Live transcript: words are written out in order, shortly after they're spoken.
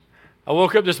I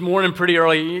woke up this morning pretty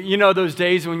early. You know those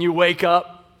days when you wake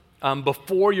up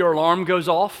before your alarm goes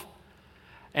off?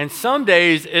 And some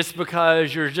days it's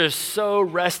because you're just so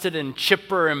rested and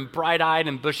chipper and bright-eyed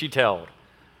and bushy-tailed,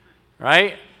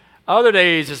 right? Other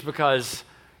days it's because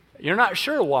you're not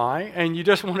sure why and you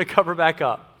just want to cover back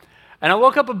up. And I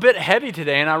woke up a bit heavy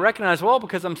today and I recognized, well,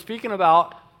 because I'm speaking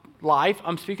about life,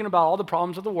 I'm speaking about all the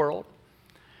problems of the world.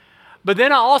 But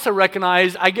then I also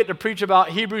recognize I get to preach about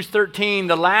Hebrews 13,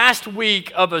 the last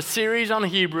week of a series on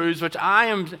Hebrews, which I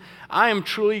am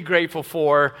truly grateful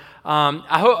for.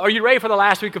 Are you ready for the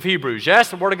last week of Hebrews? Yes,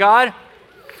 the Word of God?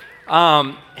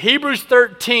 Hebrews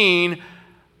 13,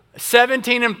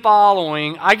 17 and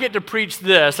following, I get to preach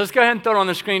this. Let's go ahead and throw it on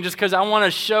the screen just because I want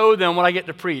to show them what I get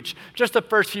to preach. Just the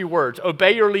first few words.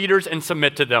 Obey your leaders and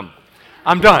submit to them.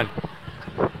 I'm done.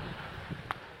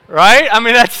 Right? I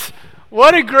mean,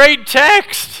 what a great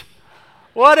text.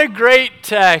 What a great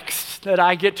text that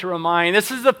I get to remind.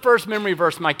 This is the first memory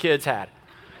verse my kids had.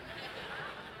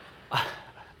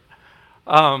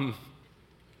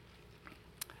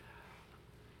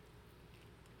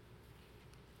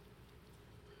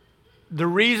 The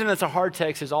reason it's a hard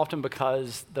text is often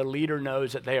because the leader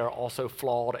knows that they are also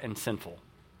flawed and sinful.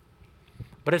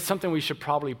 But it's something we should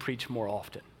probably preach more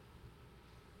often.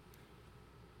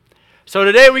 So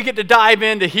today we get to dive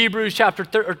into Hebrews chapter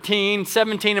 13,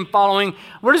 17 and following.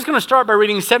 We're just going to start by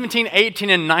reading 17, 18,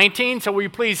 and 19. So will you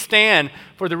please stand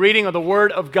for the reading of the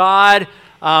Word of God.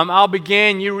 I'll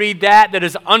begin. You read that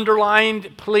is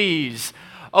underlined, please.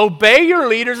 Obey your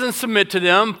leaders and submit to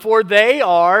them, for they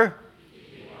are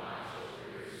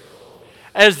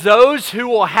as those who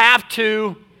will have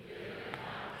to.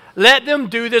 Let them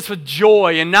do this with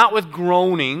joy and not with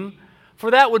groaning,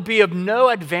 for that would be of no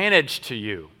advantage to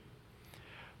you.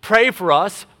 Pray for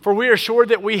us, for we are sure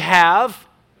that we have,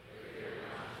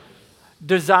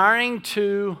 desiring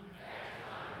to,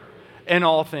 in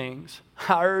all things.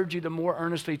 I urge you the more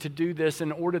earnestly to do this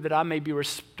in order that I may be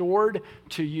restored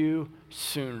to you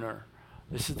sooner.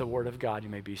 This is the Word of God. You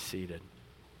may be seated.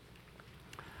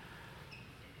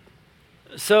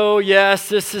 So yes,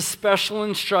 this is special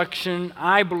instruction,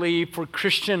 I believe, for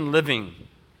Christian living.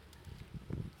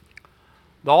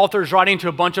 The author is writing to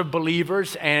a bunch of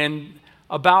believers and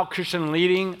about Christian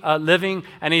living,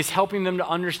 and he's helping them to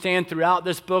understand throughout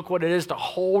this book what it is to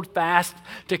hold fast,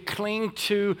 to cling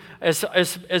to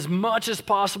as much as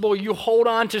possible. You hold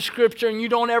on to Scripture and you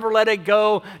don't ever let it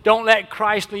go. Don't let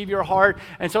Christ leave your heart.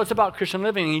 And so it's about Christian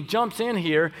living. And he jumps in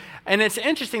here, and it's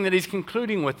interesting that he's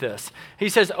concluding with this. He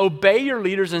says, obey your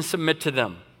leaders and submit to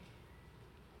them.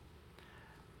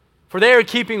 For they are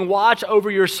keeping watch over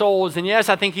your souls. And yes,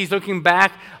 I think he's looking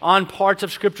back on parts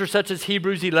of Scripture such as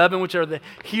Hebrews 11, which are the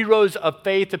heroes of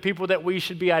faith, the people that we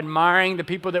should be admiring, the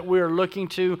people that we're looking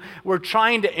to. We're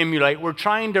trying to emulate. We're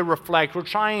trying to reflect. We're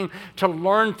trying to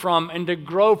learn from and to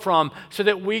grow from so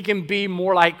that we can be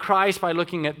more like Christ by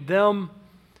looking at them.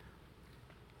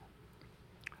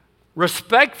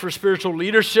 Respect for spiritual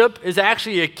leadership is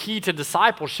actually a key to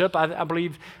discipleship. I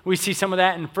believe we see some of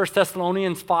that in 1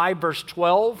 Thessalonians 5, verse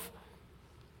 12.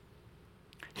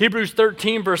 Hebrews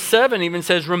 13, verse 7 even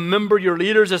says, remember your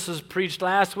leaders. This was preached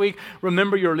last week.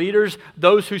 Remember your leaders,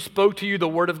 those who spoke to you the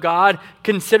word of God.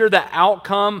 Consider the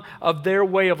outcome of their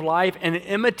way of life and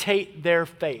imitate their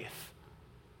faith.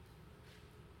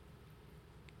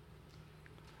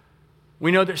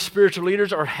 We know that spiritual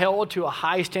leaders are held to a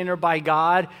high standard by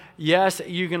God. Yes,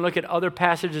 you can look at other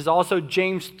passages also.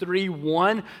 James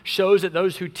 3:1 shows that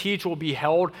those who teach will be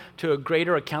held to a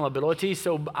greater accountability.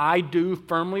 So I do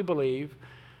firmly believe,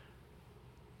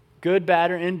 good, bad,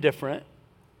 or indifferent,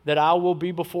 that I will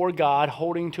be before God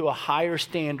holding to a higher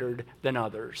standard than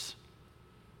others.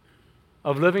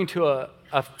 Of living to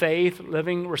a faith,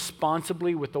 living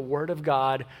responsibly with the Word of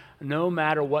God, no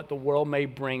matter what the world may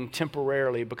bring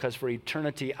temporarily, because for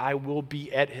eternity I will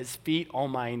be at His feet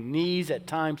on my knees at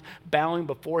times, bowing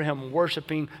before Him,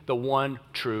 worshiping the one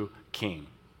true King.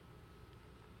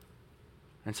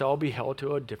 And so I'll be held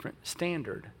to a different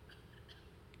standard.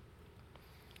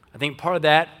 I think part of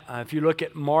that, if you look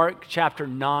at Mark chapter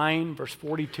 9, verse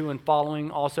 42 and following,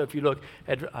 also if you look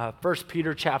at 1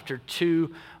 Peter chapter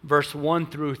 2, verse 1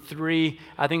 through 3,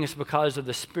 I think it's because of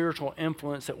the spiritual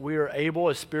influence that we are able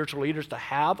as spiritual leaders to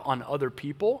have on other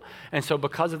people. And so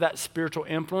because of that spiritual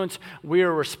influence, we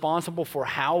are responsible for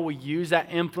how we use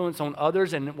that influence on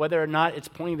others, and whether or not it's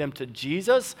pointing them to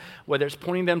Jesus, whether it's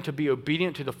pointing them to be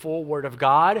obedient to the full Word of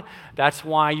God. That's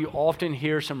why you often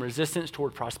hear some resistance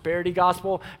toward prosperity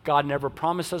gospel, God never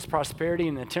promised us prosperity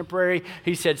in the temporary.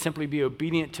 He said, simply be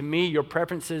obedient to me. Your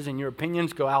preferences and your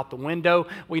opinions go out the window.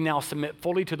 We now submit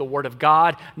fully to the Word of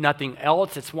God, nothing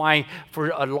else. It's why for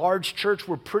a large church,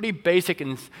 we're pretty basic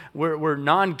and we're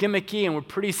non-gimmicky and we're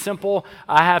pretty simple.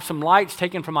 I have some lights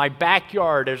taken from my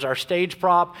backyard as our stage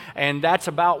prop, and that's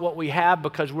about what we have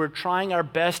because we're trying our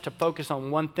best to focus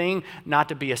on one thing, not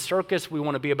to be a circus. We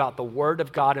want to be about the Word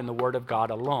of God and the Word of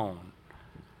God alone.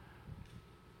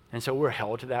 And so we're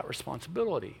held to that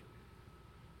responsibility.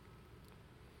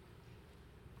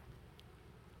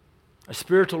 A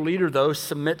spiritual leader, though,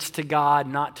 submits to God,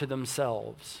 not to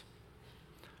themselves.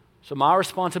 So my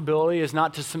responsibility is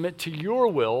not to submit to your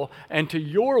will and to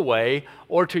your way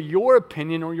or to your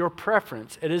opinion or your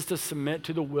preference. It is to submit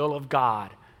to the will of God.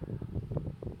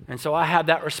 And so I have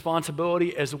that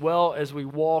responsibility as well as we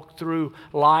walk through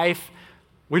life.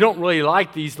 We don't really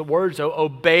like the words,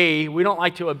 obey. We don't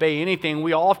like to obey anything.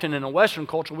 We often, in a Western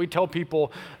culture, we tell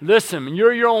people, listen,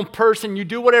 you're your own person. You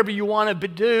do whatever you want to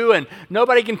do, and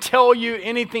nobody can tell you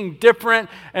anything different.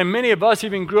 And many of us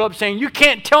even grew up saying, you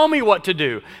can't tell me what to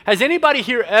do. Has anybody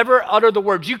here ever uttered the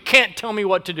words, you can't tell me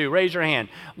what to do? Raise your hand.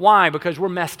 Why? Because we're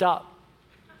messed up.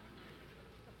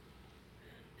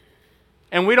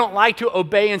 And we don't like to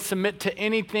obey and submit to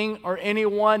anything or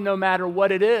anyone, no matter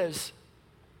what it is.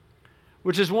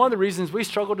 Which is one of the reasons we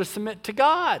struggle to submit to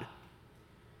God.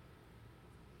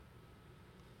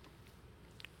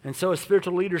 And so a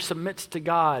spiritual leader submits to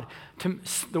God.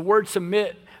 The word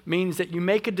submit means that you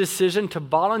make a decision to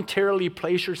voluntarily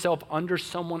place yourself under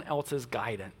someone else's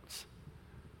guidance.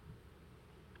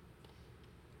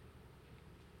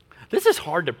 This is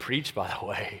hard to preach, by the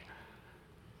way.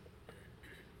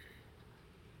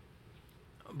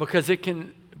 Because it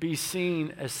can be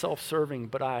seen as self-serving,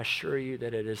 but I assure you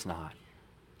that it is not.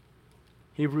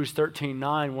 Hebrews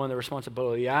 13:9, one of the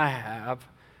responsibility I have,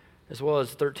 as well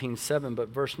as 13:7, but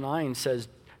verse 9 says,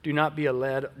 do not be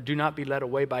led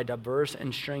away by diverse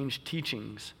and strange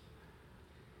teachings.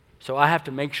 So I have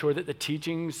to make sure that the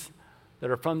teachings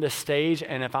that are from this stage,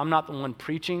 and if I'm not the one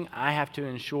preaching, I have to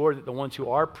ensure that the ones who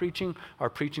are preaching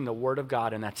the Word of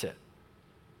God, and that's it.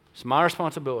 It's my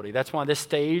responsibility. That's why this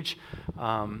stage,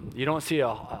 you don't see a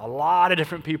lot of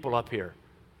different people up here.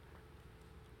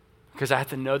 Because I have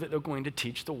to know that they're going to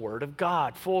teach the Word of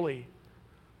God fully.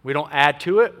 We don't add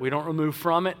to it. We don't remove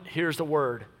from it. Here's the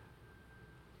Word.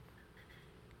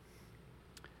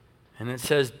 And it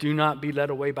says, do not be led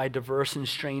away by diverse and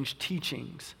strange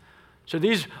teachings. So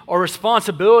these are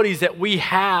responsibilities that we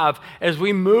have as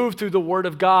we move through the Word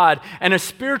of God. And a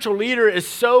spiritual leader is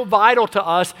so vital to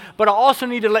us, but I also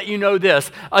need to let you know this.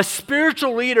 A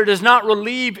spiritual leader does not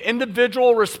relieve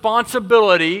individual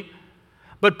responsibility,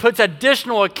 but puts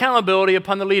additional accountability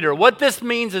upon the leader. What this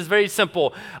means is very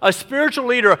simple. A spiritual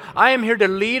leader, I am here to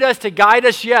lead us, to guide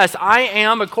us. Yes, I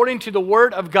am, according to the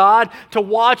Word of God, to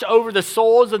watch over the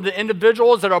souls of the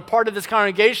individuals that are part of this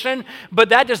congregation, but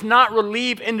that does not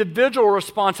relieve individual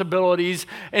responsibilities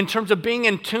in terms of being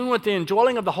in tune with the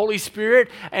indwelling of the Holy Spirit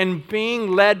and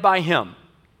being led by Him.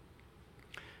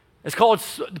 It's called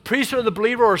the priesthood of the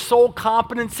believer or soul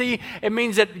competency. It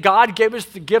means that God gave us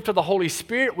the gift of the Holy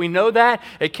Spirit. We know that.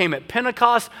 It came at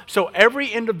Pentecost. So every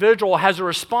individual has a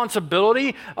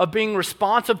responsibility of being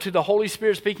responsive to the Holy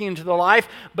Spirit speaking into their life.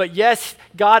 But yes,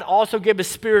 God also gave us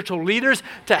spiritual leaders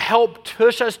to help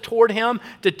push us toward Him,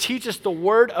 to teach us the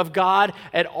Word of God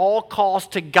at all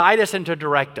costs, to guide us and to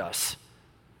direct us.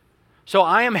 So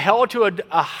I am held to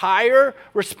a higher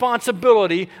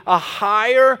responsibility, a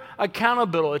higher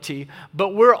accountability,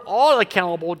 but we're all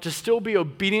accountable to still be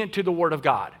obedient to the Word of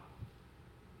God.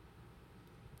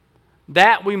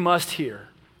 That we must hear.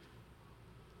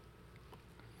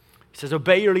 It says,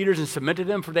 obey your leaders and submit to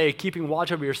them, for they are keeping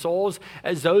watch over your souls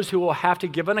as those who will have to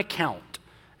give an account.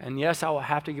 And yes, I will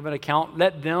have to give an account.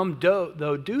 Let them,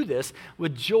 though, do this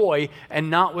with joy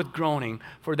and not with groaning,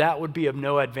 for that would be of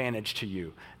no advantage to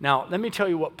you. Now, let me tell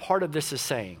you what part of this is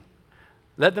saying.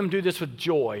 Let them do this with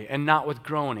joy and not with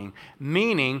groaning,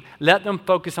 meaning let them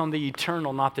focus on the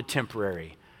eternal, not the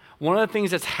temporary. One of the things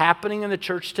that's happening in the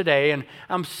church today, and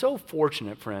I'm so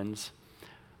fortunate, friends,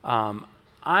 I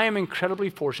am incredibly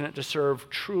fortunate to serve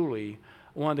truly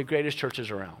one of the greatest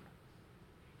churches around.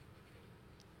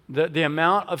 The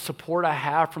amount of support I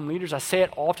have from leaders, I say it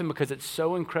often because it's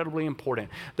so incredibly important.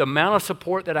 The amount of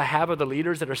support that I have of the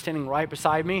leaders that are standing right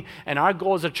beside me, and our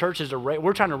goal as a church is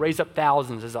we're trying to raise up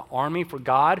thousands as an army for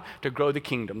God to grow the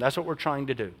kingdom. That's what we're trying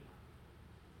to do.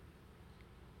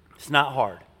 It's not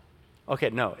hard. Okay,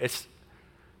 no, it's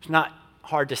not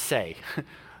hard to say,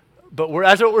 but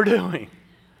that's what we're doing.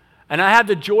 And I have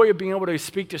the joy of being able to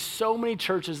speak to so many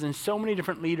churches and so many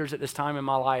different leaders at this time in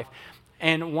my life.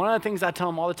 And one of the things I tell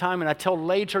them all the time, and I tell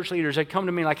lay church leaders, they come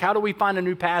to me like, how do we find a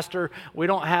new pastor? We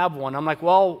don't have one. I'm like,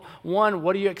 well, one,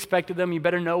 what do you expect of them? You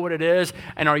better know what it is.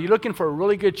 And are you looking for a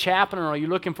really good chaplain, or are you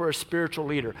looking for a spiritual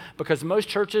leader? Because most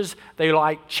churches, they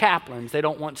like chaplains. They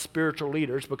don't want spiritual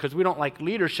leaders because we don't like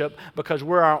leadership because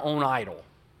we're our own idol.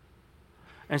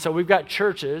 And so we've got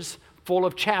churches full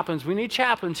of chaplains. We need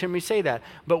chaplains, hear me say that.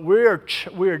 But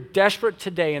we're desperate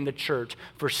today in the church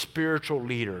for spiritual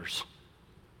leaders.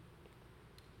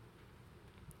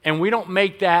 And we don't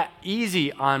make that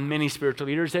easy on many spiritual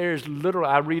leaders. There is literally,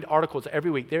 I read articles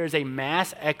every week. There is a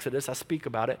mass exodus. I speak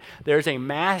about it. There is a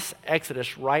mass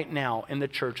exodus right now in the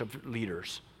church of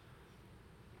leaders.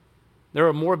 There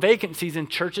are more vacancies in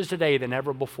churches today than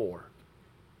ever before.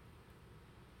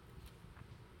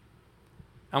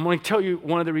 I'm going to tell you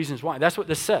one of the reasons why. That's what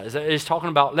this says. It's talking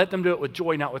about let them do it with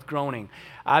joy, not with groaning.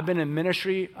 I've been in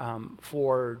ministry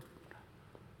for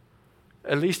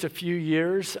at least a few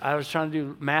years. I was trying to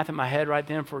do math in my head right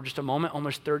then for just a moment,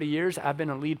 almost 30 years. I've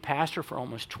been a lead pastor for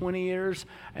almost 20 years.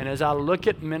 And as I look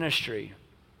at ministry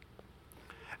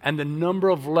and the number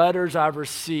of letters I've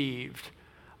received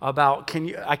about,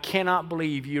 I cannot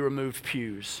believe you removed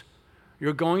pews.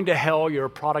 You're going to hell, you're a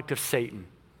product of Satan.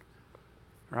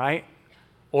 Right?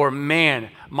 Or man,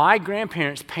 my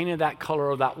grandparents painted that color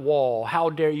of that wall.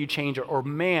 How dare you change it? Or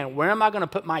man, where am I going to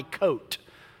put my coat?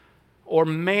 Or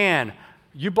man,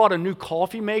 you bought a new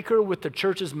coffee maker with the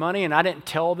church's money and I didn't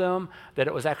tell them that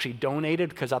it was actually donated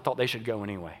because I thought they should go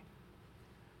anyway.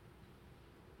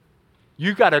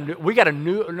 Why did we get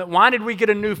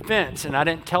a new fence? And I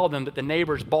didn't tell them that the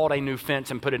neighbors bought a new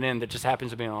fence and put it in that just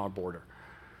happens to be on our border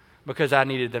because I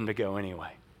needed them to go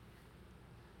anyway.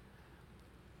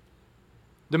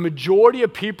 The majority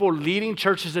of people leading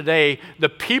churches today, the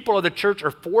people of the church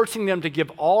are forcing them to give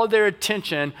all of their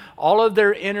attention, all of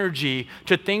their energy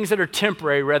to things that are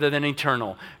temporary rather than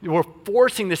eternal. We're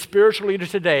forcing the spiritual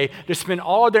leaders today to spend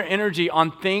all of their energy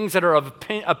on things that are of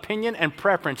opinion and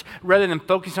preference rather than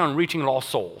focusing on reaching lost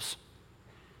souls.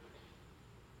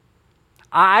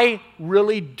 I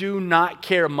really do not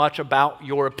care much about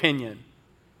your opinion.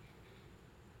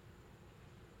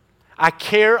 I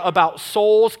care about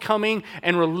souls coming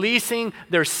and releasing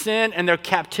their sin and their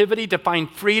captivity to find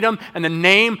freedom in the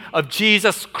name of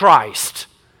Jesus Christ.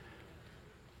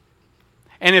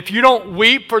 And if you don't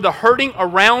weep for the hurting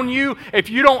around you, if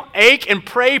you don't ache and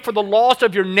pray for the loss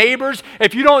of your neighbors,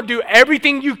 if you don't do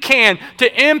everything you can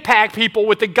to impact people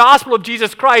with the gospel of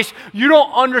Jesus Christ, you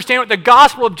don't understand what the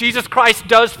gospel of Jesus Christ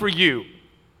does for you.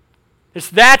 It's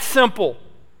that simple.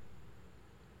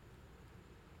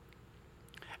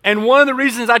 And one of the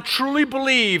reasons I truly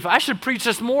believe, I should preach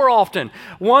this more often,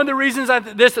 one of the reasons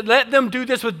let them do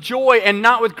this with joy and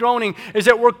not with groaning is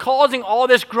that we're causing all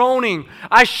this groaning.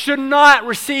 I should not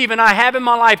receive, and I have in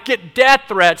my life, get death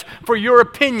threats for your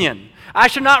opinion. I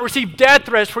should not receive death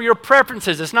threats for your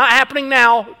preferences. It's not happening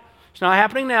now. It's not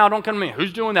happening now. Don't come to me.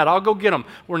 Who's doing that? I'll go get them.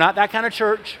 We're not that kind of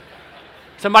church.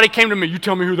 Somebody came to me, you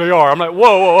tell me who they are. I'm like,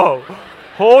 whoa.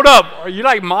 Hold up. Are you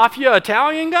like mafia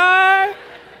Italian guy?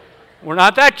 We're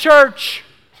not that church,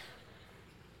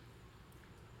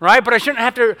 right? But I shouldn't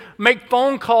have to make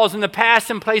phone calls in the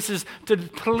past in places to the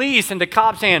police and to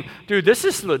cops saying, dude, this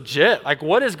is legit. Like,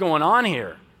 what is going on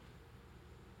here?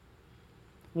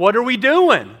 What are we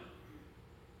doing?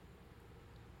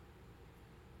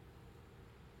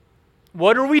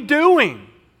 What are we doing?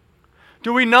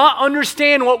 Do we not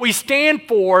understand what we stand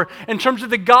for in terms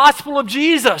of the gospel of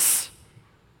Jesus?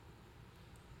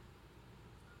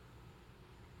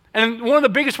 And one of the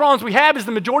biggest problems we have is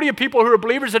the majority of people who are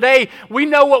believers today, we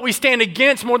know what we stand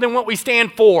against more than what we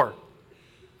stand for.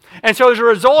 And so as a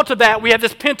result of that, we have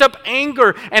this pent-up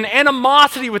anger and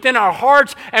animosity within our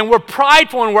hearts, and we're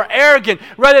prideful and we're arrogant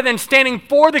rather than standing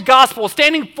for the gospel,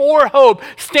 standing for hope,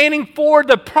 standing for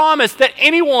the promise that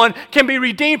anyone can be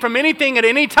redeemed from anything at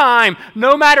any time,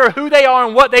 no matter who they are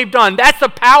and what they've done. That's the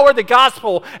power of the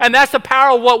gospel, and that's the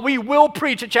power of what we will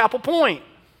preach at Chapel Point.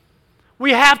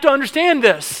 We have to understand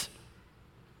this.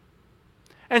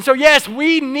 And so, yes,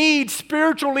 we need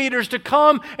spiritual leaders to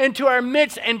come into our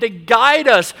midst and to guide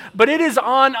us. But it is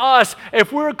on us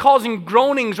if we're causing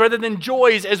groanings rather than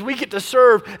joys as we get to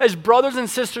serve as brothers and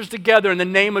sisters together in the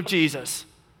name of Jesus.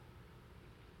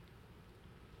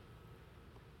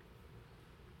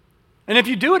 And if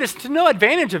you do it, it's to no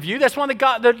advantage of you. That's why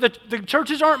the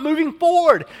churches aren't moving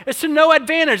forward. It's to no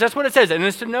advantage. That's what it says. And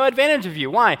it's to no advantage of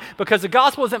you. Why? Because the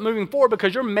gospel isn't moving forward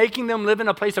because you're making them live in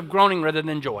a place of groaning rather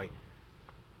than joy.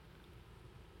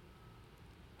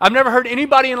 I've never heard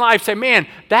anybody in life say, man,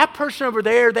 that person over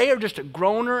there, they are just a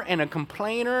groaner and a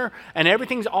complainer and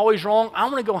everything's always wrong. I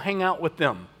want to go hang out with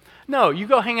them. No, you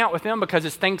go hang out with them because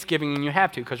it's Thanksgiving and you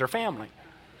have to because they're family.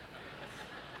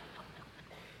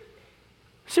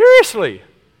 Seriously.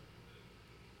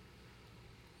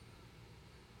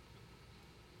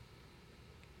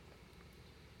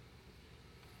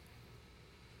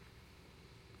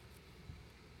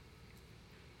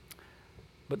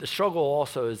 But the struggle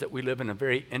also is that we live in a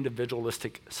very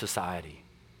individualistic society.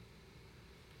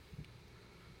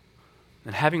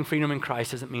 And having freedom in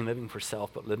Christ doesn't mean living for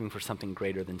self, but living for something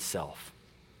greater than self.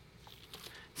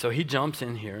 So he jumps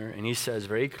in here and he says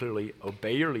very clearly,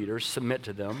 obey your leaders, submit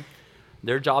to them.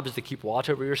 Their job is to keep watch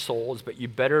over your souls, but you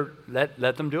better let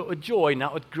them do it with joy,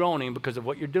 not with groaning, because of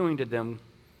what you're doing to them.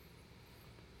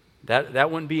 That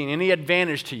wouldn't be any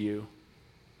advantage to you.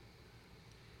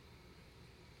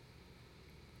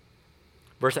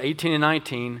 Verse 18 and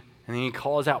 19, and then he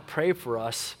calls out, pray for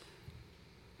us,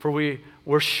 for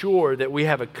we're sure that we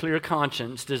have a clear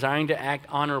conscience, desiring to act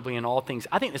honorably in all things.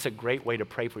 I think that's a great way to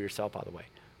pray for yourself, by the way.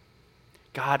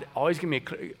 God, always give me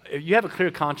you have a clear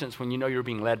conscience when you know you're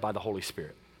being led by the Holy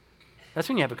Spirit. That's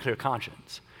when you have a clear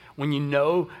conscience. When you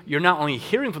know you're not only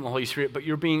hearing from the Holy Spirit, but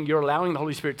you're allowing the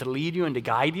Holy Spirit to lead you and to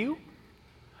guide you,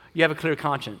 you have a clear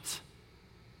conscience.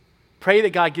 Pray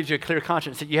that God gives you a clear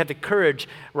conscience, that you have the courage,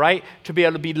 right, to be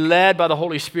able to be led by the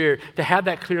Holy Spirit, to have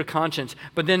that clear conscience.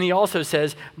 But then he also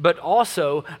says, but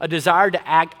also a desire to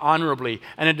act honorably.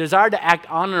 And a desire to act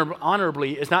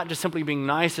honorably is not just simply being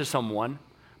nice to someone,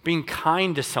 being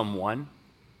kind to someone.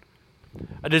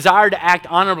 A desire to act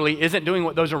honorably isn't doing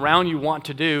what those around you want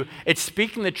to do. It's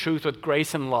speaking the truth with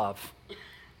grace and love.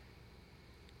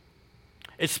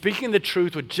 It's speaking the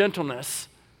truth with gentleness,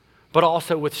 but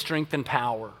also with strength and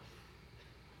power.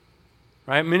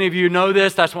 Right? Many of you know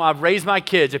this. That's why I've raised my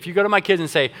kids. If you go to my kids and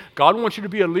say, God wants you to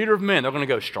be a leader of men, they're going to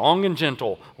go strong and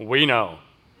gentle. We know.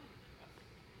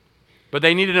 But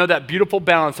they need to know that beautiful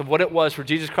balance of what it was for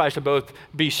Jesus Christ to both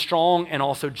be strong and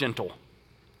also gentle.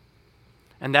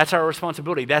 And that's our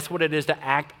responsibility. That's what it is to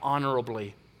act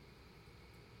honorably.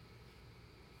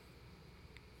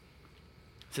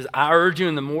 It says, I urge you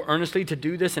in the more earnestly to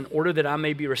do this in order that I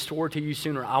may be restored to you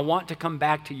sooner. I want to come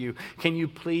back to you. Can you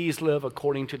please live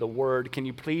according to the word? Can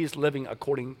you please living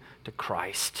according to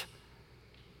Christ?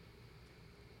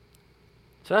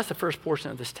 So that's the first portion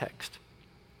of this text.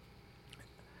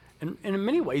 And in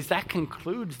many ways, that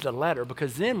concludes the letter,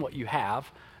 because then what you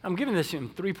have, I'm giving this in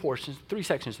three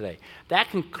sections today. That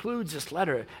concludes this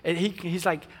letter. And he's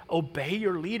like, obey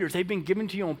your leaders. They've been given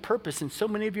to you on purpose. And so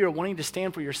many of you are wanting to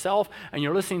stand for yourself, and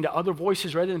you're listening to other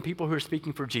voices rather than people who are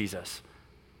speaking for Jesus.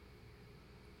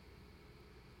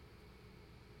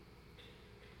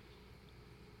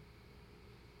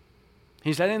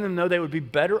 He's letting them know they would be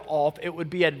better off, it would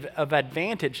be of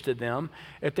advantage to them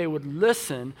if they would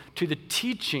listen to the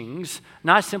teachings,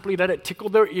 not simply let it tickle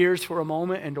their ears for a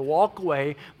moment and to walk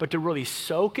away, but to really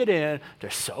soak it in, to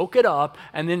soak it up,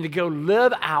 and then to go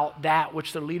live out that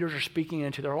which the leaders are speaking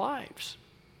into their lives.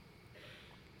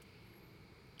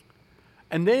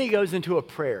 And then he goes into a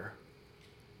prayer,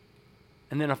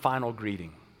 and then a final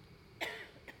greeting. And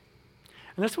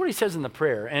that's what he says in the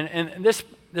prayer. And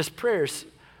this prayer is,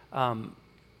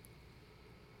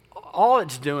 all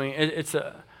it's doing, it's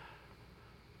a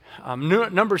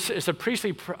it's a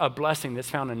priestly blessing that's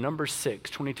found in Numbers 6,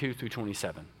 22 through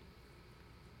 27.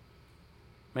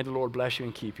 May the Lord bless you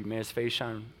and keep you. May his face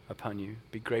shine upon you,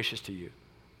 be gracious to you.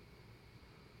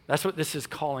 That's what this is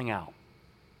calling out.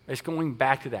 It's going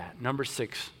back to that, Numbers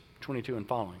 6, 22 and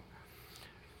following.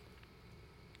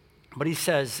 But he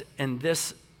says in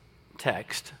this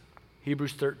text,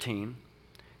 Hebrews 13,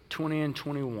 20 and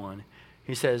 21,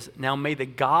 he says, now may the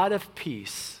God of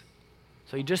peace,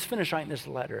 so he just finished writing this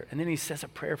letter, and then he says a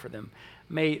prayer for them.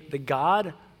 May the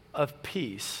God of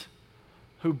peace,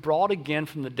 who brought again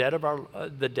from the dead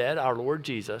our Lord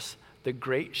Jesus, the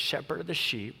great shepherd of the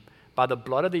sheep, by the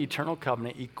blood of the eternal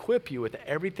covenant, equip you with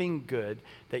everything good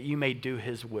that you may do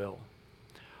his will,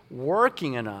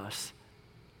 working in us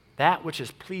that which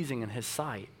is pleasing in his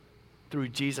sight through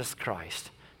Jesus Christ.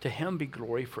 To him be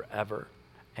glory forever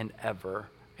and ever.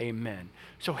 Amen.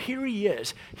 So here he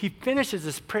is. He finishes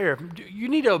this prayer. You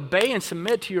need to obey and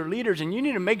submit to your leaders, and you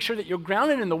need to make sure that you're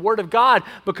grounded in the Word of God,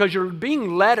 because you're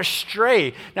being led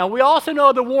astray. Now, we also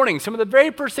know the warning. Some of the very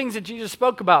first things that Jesus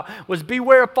spoke about was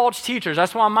beware of false teachers.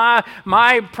 That's why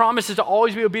my promise is to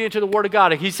always be obedient to the Word of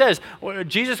God. He says,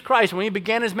 Jesus Christ, when he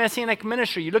began his messianic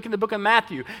ministry, you look in the book of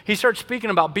Matthew, he starts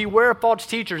speaking about beware of false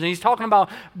teachers, and he's talking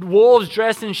about wolves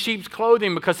dressed in sheep's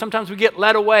clothing, because sometimes we get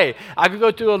led away. I could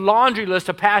go through a laundry list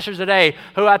of pastors today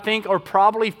who I think are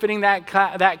probably fitting that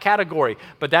category.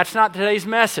 But that's not today's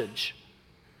message.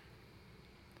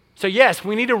 So yes,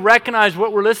 we need to recognize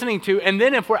what we're listening to, and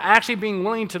then if we're actually being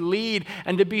willing to lead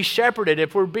and to be shepherded,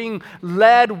 if we're being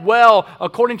led well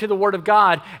according to the Word of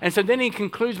God. And so then he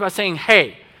concludes by saying,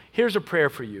 hey, here's a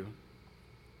prayer for you.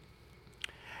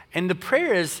 And the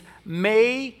prayer is,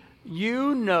 may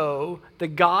you know the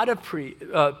God of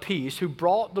peace who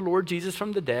brought the Lord Jesus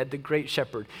from the dead, the great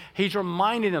shepherd. He's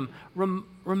reminding them,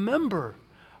 remember,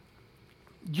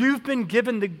 you've been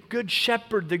given the good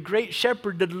shepherd, the great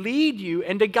shepherd, to lead you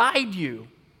and to guide you.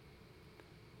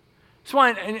 That's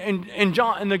why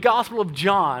in the Gospel of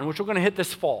John, which we're going to hit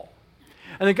this fall,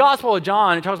 in the Gospel of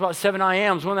John, it talks about 7 I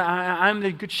ams, I'm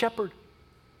the good shepherd.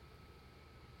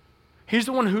 He's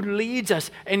the one who leads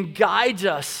us and guides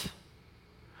us.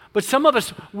 But some of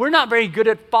us, we're not very good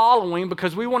at following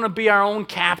because we want to be our own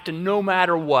captain no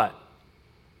matter what.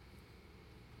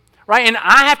 Right? And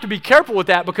I have to be careful with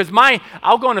that because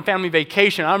I'll go on a family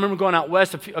vacation. I remember going out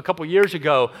west a couple years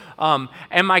ago,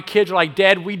 and my kids were like,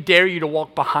 Dad, we dare you to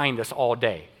walk behind us all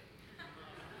day.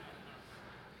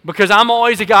 Because I'm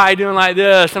always a guy doing like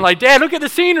this. And like, Dad, look at the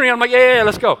scenery. I'm like, yeah,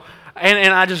 let's go.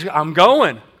 And I'm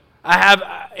going. I have,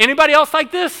 anybody else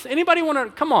like this? Anybody want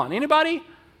to, come on, anybody?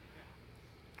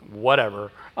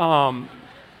 Whatever.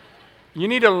 You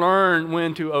need to learn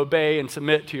when to obey and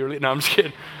submit to your leader. No, I'm just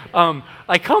kidding.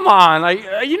 Like, come on. Like,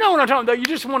 you know what I'm talking about. You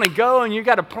just want to go and you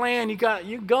got a plan.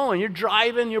 You're going. You're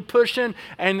driving. You're pushing.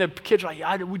 And the kids are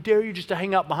like, we dare you just to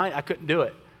hang out behind. I couldn't do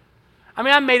it. I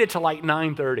mean, I made it to like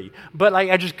 9:30. But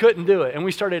like, I just couldn't do it. And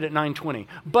we started at 9:20.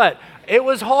 But it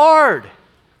was hard.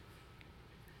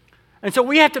 And so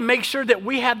we have to make sure that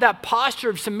we have that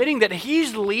posture of submitting, that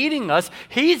he's leading us,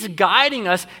 he's guiding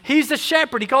us, he's the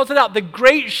shepherd. He calls it out, the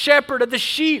great shepherd of the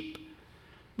sheep.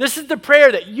 This is the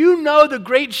prayer that you know the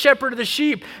great shepherd of the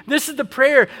sheep. This is the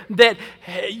prayer that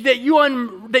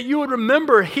you would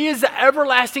remember he is the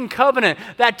everlasting covenant,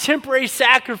 that temporary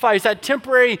sacrifice of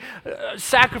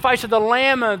the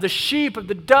lamb, of the sheep, of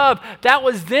the dove. That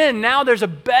was then. Now there's a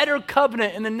better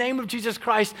covenant in the name of Jesus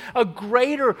Christ, a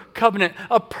greater covenant,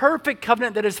 a perfect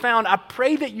covenant that is found. I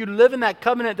pray that you live in that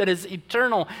covenant that is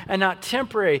eternal and not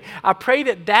temporary. I pray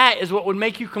that that is what would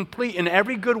make you complete in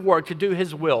every good work to do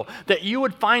his will, that you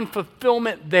would find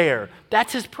fulfillment there.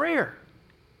 That's his prayer.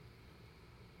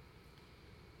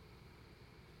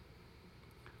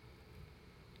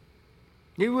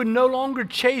 You would no longer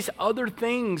chase other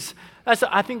things.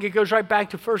 I think it goes right back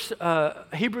to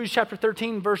Hebrews chapter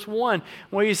 13, verse 1,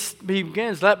 where he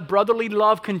begins, let brotherly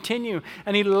love continue.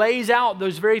 And he lays out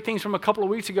those very things from a couple of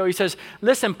weeks ago. He says,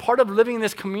 listen, part of living in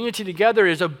this community together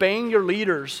is obeying your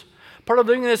leaders. Part of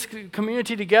living in this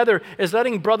community together is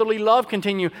letting brotherly love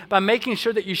continue by making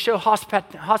sure that you show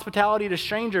hospitality to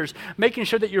strangers, making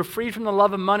sure that you're free from the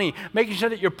love of money, making sure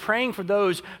that you're praying for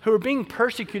those who are being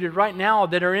persecuted right now,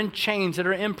 that are in chains, that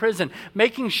are in prison,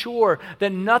 making sure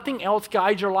that nothing else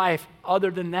guides your life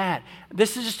other than that.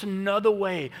 This is just another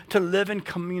way to live in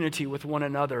community with one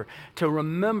another, to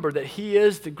remember that he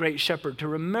is the great shepherd, to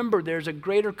remember there's a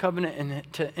greater covenant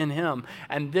in him,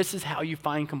 and this is how you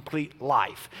find complete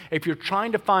life. If you're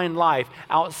trying to find life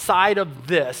outside of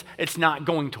this, it's not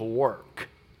going to work.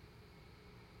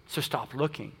 So stop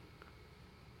looking.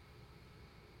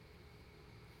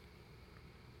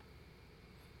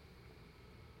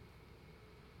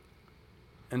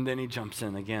 And then he jumps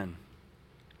in again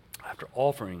after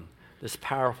offering this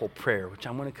powerful prayer, which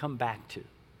I'm going to come back to.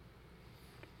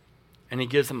 And he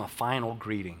gives them a final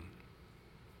greeting.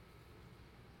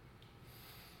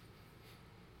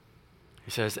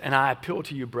 He says, and I appeal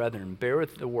to you, brethren, bear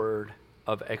with the word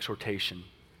of exhortation,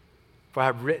 for I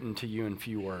have written to you in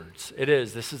few words.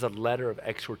 This is a letter of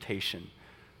exhortation.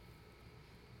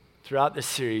 Throughout this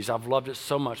series, I've loved it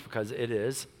so much because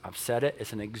I've said it,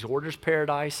 it's an exhorter's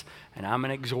paradise, and I'm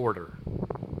an exhorter.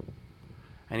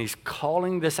 And he's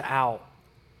calling this out.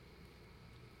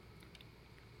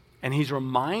 And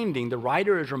the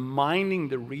writer is reminding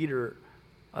the reader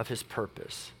of his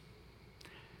purpose.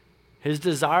 His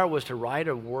desire was to write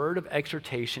a word of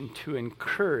exhortation to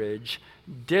encourage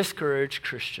discouraged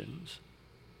Christians.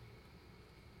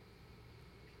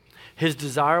 His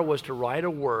desire was to write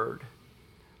a word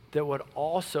that would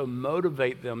also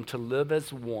motivate them to live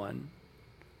as one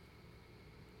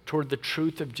toward the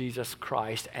truth of Jesus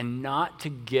Christ and not to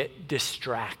get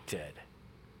distracted.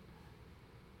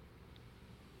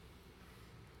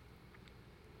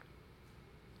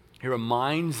 He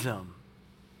reminds them,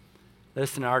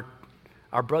 listen, our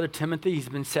brother Timothy, he's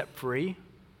been set free.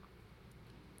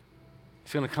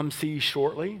 He's going to come see you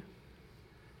shortly.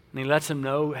 And he lets them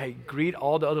know, hey, greet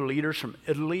all the other leaders from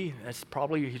Italy. That's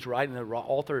probably, the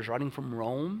author is writing from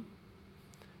Rome.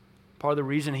 Part of the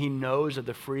reason he knows of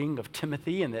the freeing of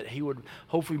Timothy and that he would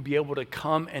hopefully be able to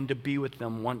come and to be with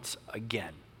them once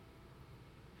again.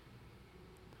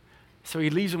 So he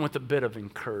leaves them with a bit of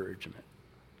encouragement.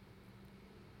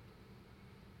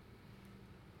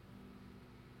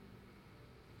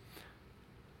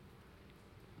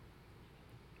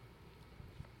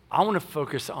 I want to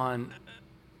focus on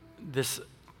this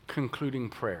concluding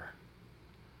prayer,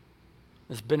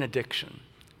 this benediction.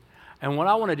 And what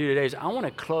I want to do today is I want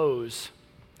to close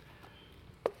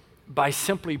by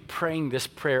simply praying this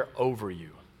prayer over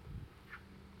you.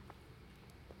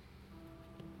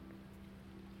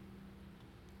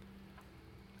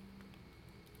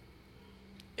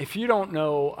 If you don't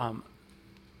know,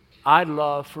 I'd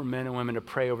love for men and women to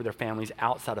pray over their families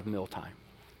outside of mealtime.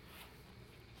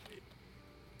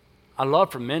 I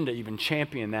love for men to even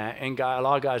champion that. And a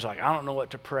lot of guys are like, I don't know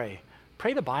what to pray.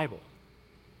 Pray the Bible.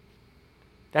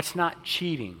 That's not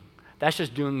cheating. That's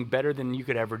just doing better than you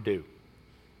could ever do.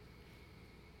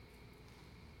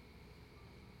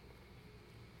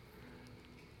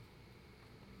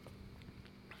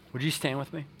 Would you stand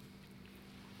with me?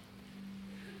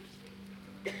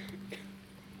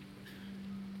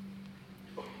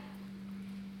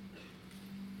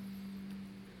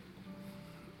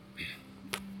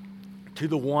 To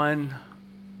the one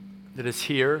that is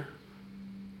here,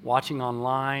 watching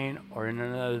online or in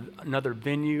another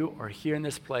venue or here in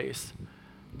this place,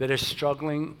 that is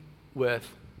struggling with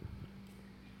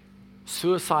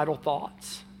suicidal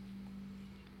thoughts,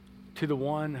 to the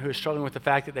one who is struggling with the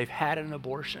fact that they've had an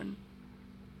abortion,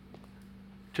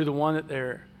 to the one that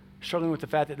they're struggling with the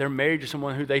fact that they're married to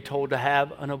someone who they told to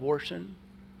have an abortion,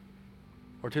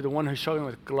 or to the one who's struggling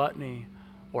with gluttony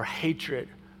or hatred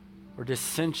or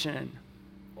dissension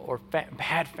or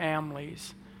bad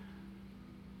families.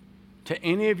 To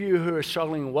any of you who are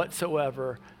struggling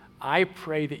whatsoever, I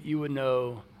pray that you would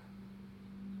know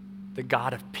the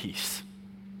God of peace.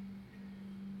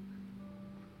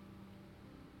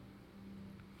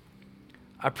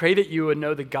 I pray that you would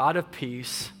know the God of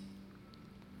peace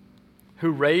who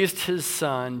raised his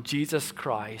Son, Jesus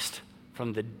Christ,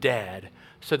 from the dead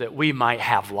so that we might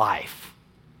have life.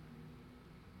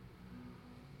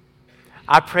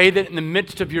 I pray that in the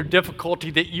midst of your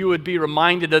difficulty that you would be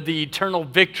reminded of the eternal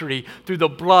victory through the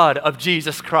blood of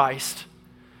Jesus Christ.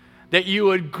 That you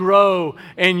would grow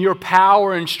in your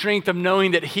power and strength of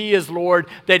knowing that he is Lord,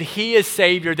 that he is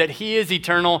Savior, that he is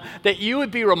eternal. That you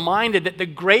would be reminded that the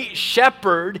great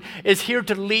shepherd is here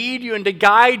to lead you and to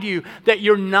guide you, that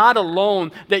you're not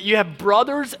alone, that you have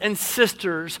brothers and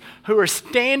sisters who are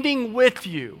standing with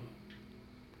you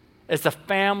as the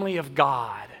family of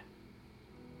God.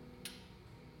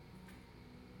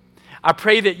 I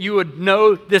pray that you would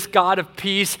know this God of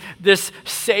peace, this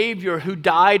Savior who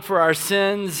died for our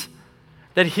sins,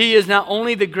 that he is not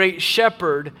only the great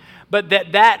shepherd, but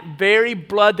that very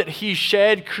blood that he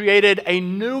shed created a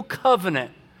new covenant,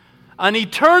 an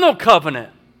eternal covenant,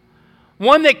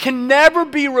 one that can never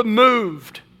be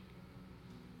removed,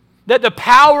 that the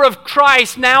power of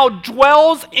Christ now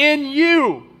dwells in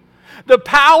you. The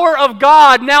power of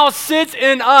God now sits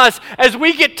in us as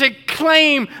we get to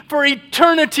claim for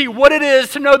eternity what it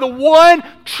is to know the one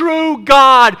true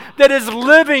God that is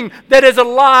living, that is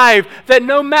alive, that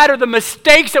no matter the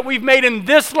mistakes that we've made in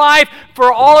this life,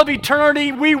 for all of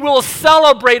eternity, we will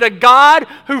celebrate a God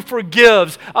who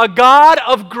forgives, a God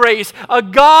of grace, a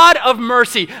God of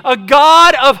mercy, a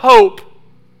God of hope.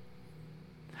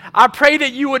 I pray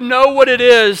that you would know what it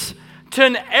is to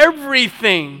in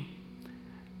everything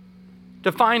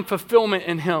to find fulfillment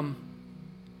in him.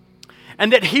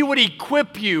 And that he would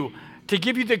equip you to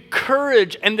give you the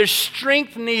courage and the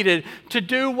strength needed to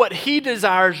do what he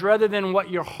desires rather than what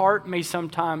your heart may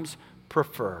sometimes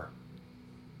prefer.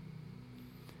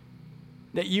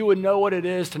 That you would know what it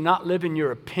is to not live in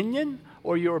your opinion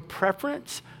or your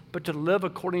preference, but to live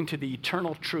according to the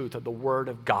eternal truth of the Word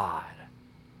of God.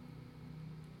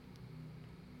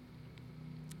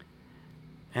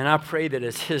 And I pray that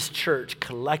as his church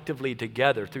collectively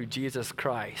together through Jesus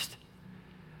Christ,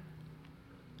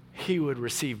 he would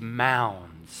receive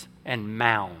mounds and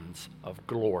mounds of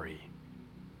glory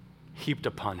heaped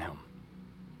upon him.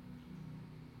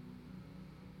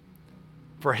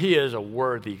 For he is a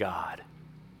worthy God.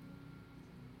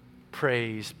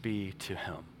 Praise be to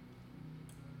him.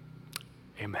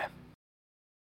 Amen.